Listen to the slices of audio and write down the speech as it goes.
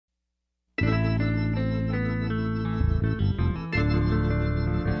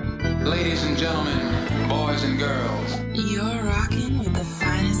Ladies and gentlemen, boys and girls, you're rocking with the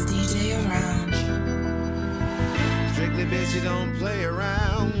finest DJ around. Strictly bitch, you don't play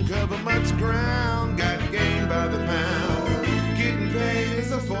around. Cover much ground, got game by the pound. Getting paid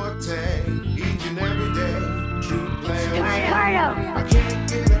is a forte, each and every day. True player. I can't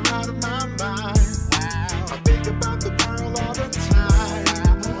get her out of my mind. I think about the girl all the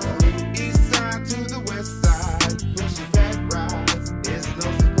time. East side to the west side, pushing fat rides, it's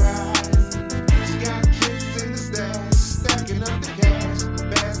no surprise. She got tricks in the stash, stacking up the cash,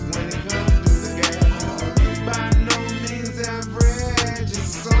 fast when it comes to the gas. By no means average,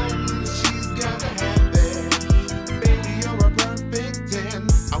 it's something she's gotta have there. Baby, you're a perfect 10.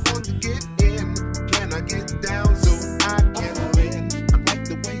 I want to get in. Can I get down so I can win? I like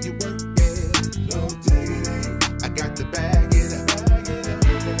the way you work it. No dating. I got to bag it up.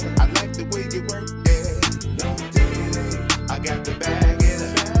 I like the way you work it. No dating. I got to bag it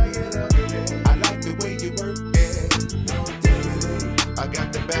up. I like the way you work it. No dating. I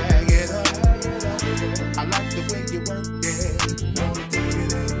got to bag it up. I like the way you work it. No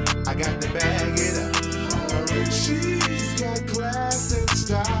dating. I got to bag it up. She's got class and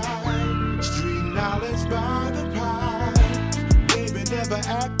style, street knowledge by the pile. Baby, never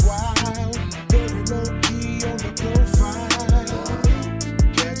act wild, very low key on the profile.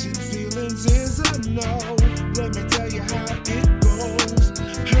 Catching feelings is a no. Let me tell you how it goes.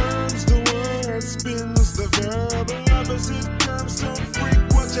 Herbs the word, spins the verb. Opposite terms, so freak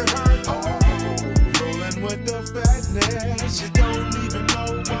what you heard. Oh, rolling with the fatness. You don't even know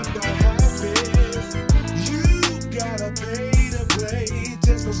what the half is. You gotta pay to play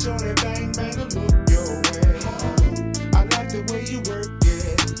just for shorty bang bang to look your way. I like the way you work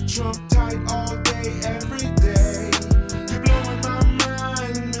it, trump tight all day, every day. You're blowing my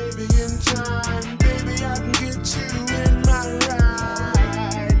mind, maybe in time, baby I can get you in my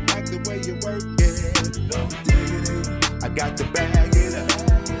ride. Like the way you work it, no diggity. I got to bag it up.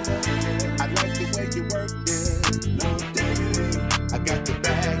 I like the way you work it, no diggity. I got to